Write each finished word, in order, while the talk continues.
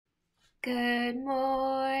Good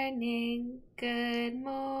morning, good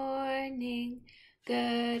morning,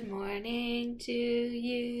 good morning to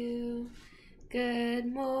you. Good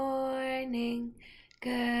morning,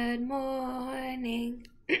 good morning,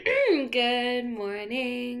 good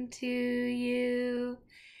morning to you.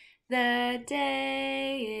 The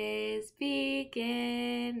day is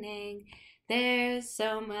beginning, there's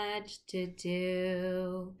so much to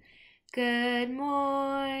do. Good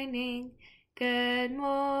morning, good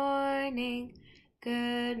morning,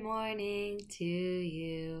 good morning to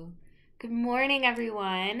you. Good morning,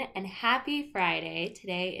 everyone, and happy Friday.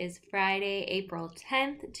 Today is Friday, April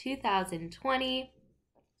 10th, 2020,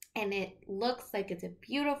 and it looks like it's a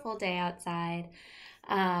beautiful day outside.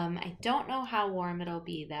 I don't know how warm it'll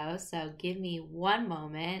be though, so give me one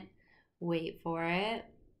moment. Wait for it.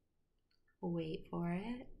 Wait for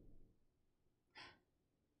it.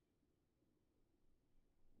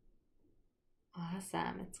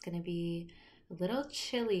 Awesome. It's going to be a little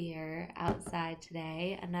chillier outside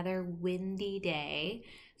today, another windy day.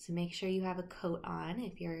 So make sure you have a coat on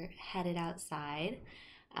if you're headed outside.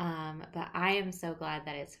 But I am so glad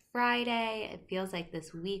that it's Friday. It feels like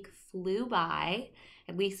this week flew by,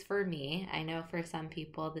 at least for me. I know for some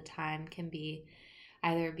people the time can be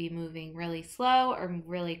either be moving really slow or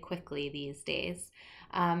really quickly these days.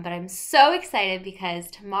 But I'm so excited because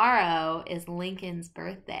tomorrow is Lincoln's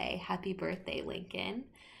birthday. Happy birthday, Lincoln.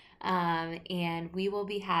 And we will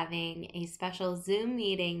be having a special Zoom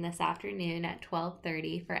meeting this afternoon at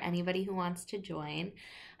 12:30 for anybody who wants to join,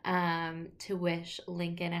 to wish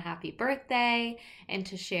Lincoln a happy birthday and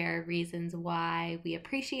to share reasons why we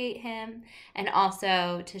appreciate him, and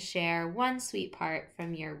also to share one sweet part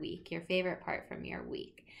from your week, your favorite part from your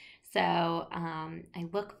week. So I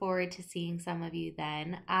look forward to seeing some of you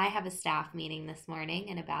then. I have a staff meeting this morning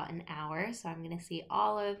in about an hour, so I'm going to see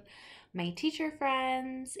all of my teacher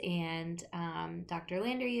friends and Dr.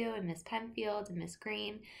 Landeryu and Miss Penfield and Miss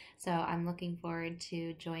Green. So I'm looking forward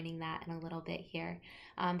to joining that in a little bit here.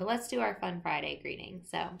 But let's do our fun Friday greeting.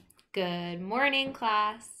 So good morning,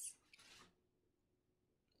 class.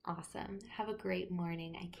 Awesome. Have a great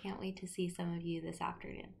morning. I can't wait to see some of you this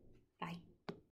afternoon.